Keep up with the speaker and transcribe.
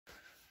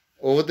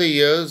Over the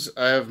years,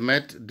 I have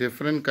met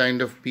different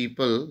kind of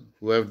people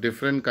who have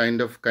different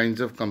kinds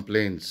of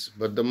complaints.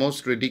 But the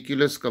most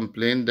ridiculous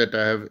complaint that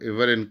I have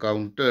ever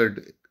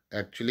encountered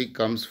actually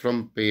comes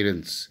from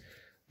parents.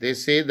 They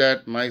say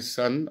that my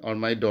son or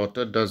my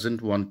daughter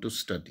doesn't want to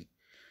study.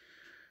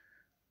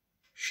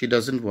 She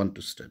doesn't want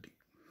to study.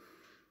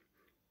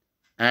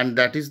 And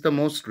that is the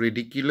most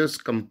ridiculous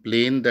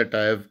complaint that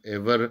I have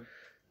ever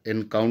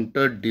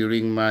encountered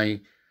during my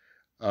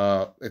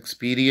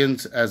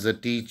experience as a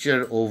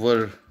teacher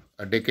over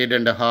a decade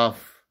and a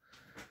half.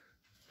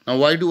 Now,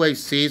 why do I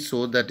say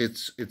so that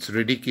it's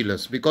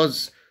ridiculous?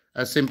 Because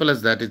as simple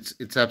as that,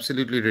 it's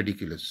absolutely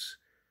ridiculous.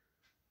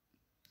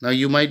 Now,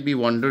 you might be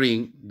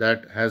wondering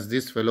that has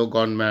this fellow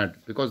gone mad?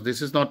 Because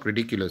this is not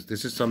ridiculous.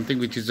 This is something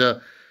which is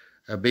a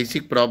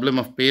basic problem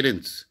of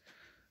parents.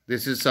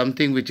 This is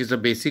something which is a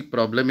basic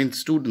problem in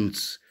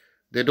students.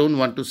 They don't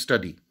want to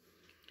study.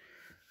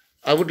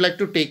 I would like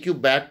to take you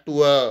back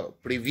to a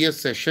previous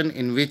session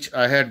in which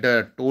I had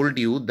told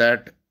you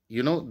that,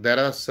 there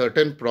are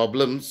certain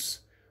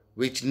problems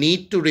which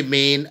need to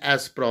remain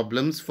as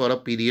problems for a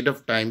period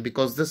of time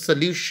because the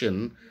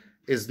solution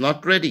is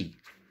not ready.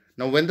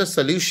 Now, when the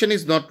solution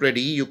is not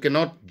ready, you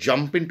cannot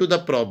jump into the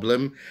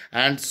problem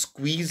and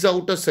squeeze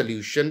out a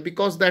solution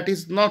because that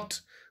is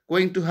not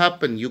going to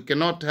happen. You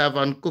cannot have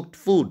uncooked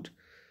food.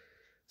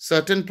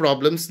 Certain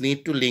problems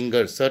need to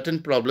linger,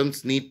 certain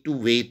problems need to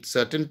wait,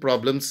 certain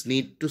problems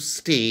need to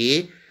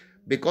stay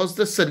because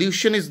the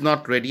solution is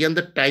not ready and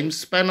the time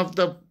span of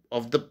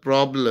the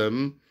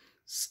problem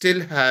still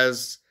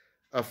has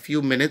a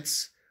few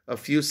minutes, a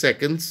few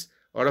seconds,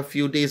 or a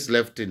few days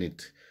left in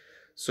it.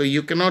 So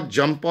you cannot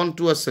jump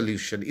onto a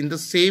solution. In the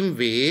same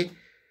way,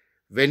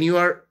 when you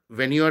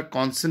are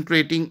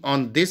concentrating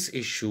on this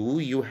issue,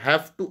 you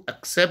have to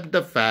accept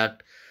the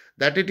fact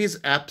that it is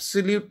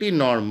absolutely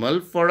normal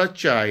for a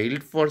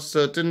child for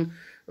certain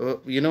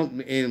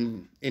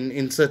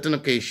in certain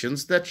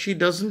occasions that she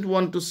doesn't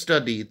want to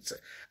study. It's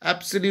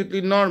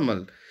absolutely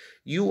normal.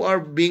 You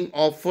are being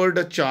offered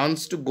a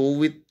chance to go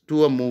with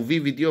to a movie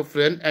with your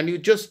friend and you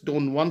just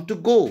don't want to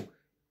go.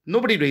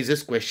 Nobody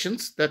raises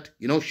questions that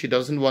she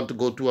doesn't want to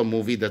go to a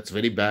movie. That's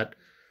very bad.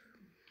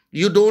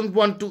 You don't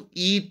want to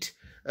eat,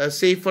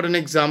 say for an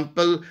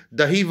example,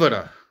 dahi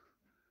vada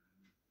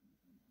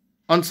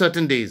on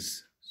certain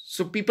days.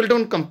 So people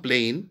don't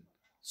complain.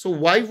 So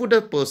why would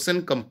a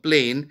person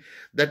complain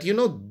that,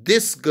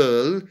 this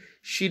girl,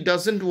 she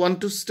doesn't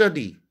want to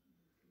study?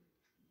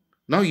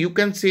 Now you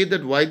can say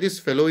that why this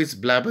fellow is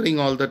blabbering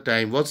all the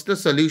time. What's the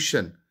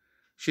solution?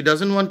 She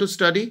doesn't want to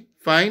study?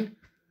 Fine.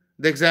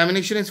 The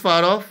examination is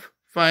far off?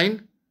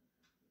 Fine.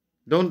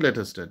 Don't let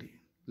her study.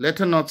 Let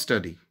her not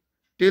study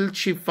till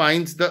she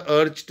finds the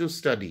urge to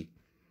study.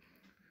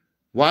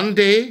 1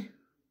 day,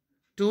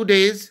 2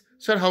 days.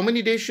 Sir, how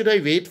many days should I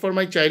wait for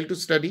my child to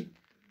study?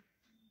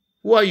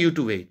 Who are you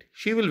to wait?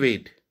 She will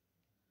wait.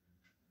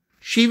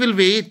 She will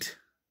wait.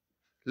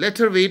 Let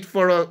her wait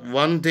for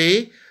 1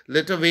 day.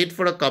 Let her wait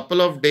for a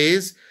couple of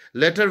days.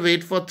 Let her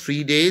wait for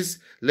 3 days.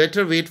 Let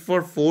her wait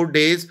for 4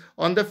 days.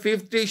 On the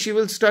 5th day, she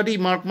will study.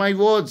 Mark my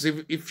words.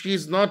 If she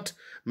is not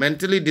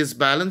mentally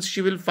disbalanced,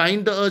 she will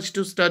find the urge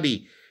to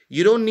study.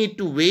 You don't need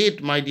to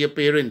wait, my dear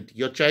parent.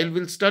 Your child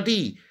will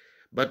study.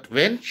 But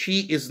when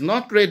she is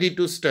not ready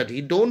to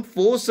study, don't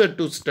force her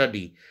to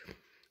study.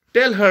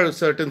 Tell her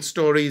certain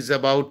stories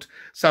about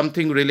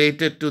something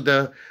related to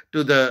the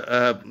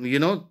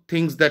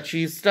things that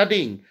she is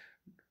studying.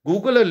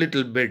 Google a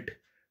little bit.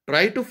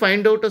 Try to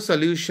find out a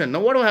solution.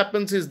 Now, what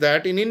happens is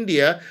that in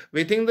India,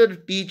 we think that the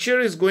teacher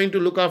is going to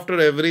look after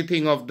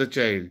everything of the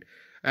child.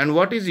 And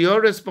what is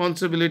your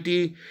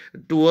responsibility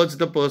towards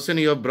the person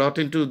you have brought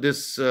into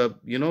this,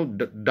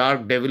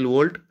 dark devil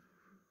world?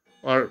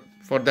 Or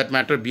for that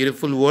matter,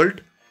 beautiful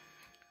world.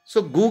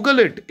 So Google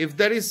it. If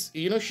there is,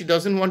 she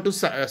doesn't want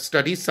to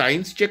study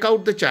science, check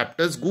out the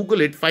chapters,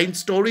 Google it, find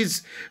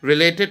stories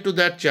related to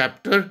that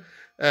chapter,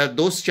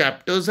 those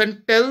chapters,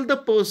 and tell the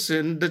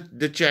person,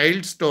 the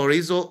child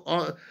stories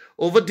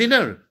over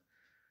dinner.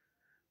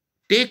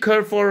 Take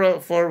her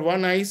for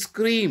one ice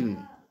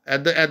cream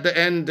at the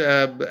end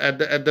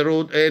at the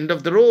road end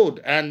of the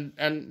road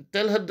and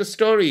tell her the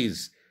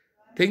stories.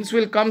 Things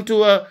will come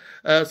to a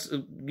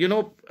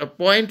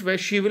point where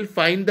she will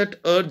find that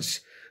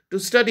urge to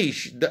study.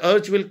 The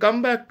urge will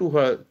come back to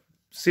her.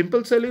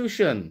 Simple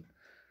solution.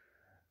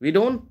 We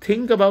don't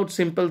think about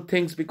simple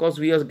things because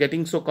we are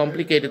getting so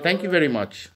complicated. Thank you very much.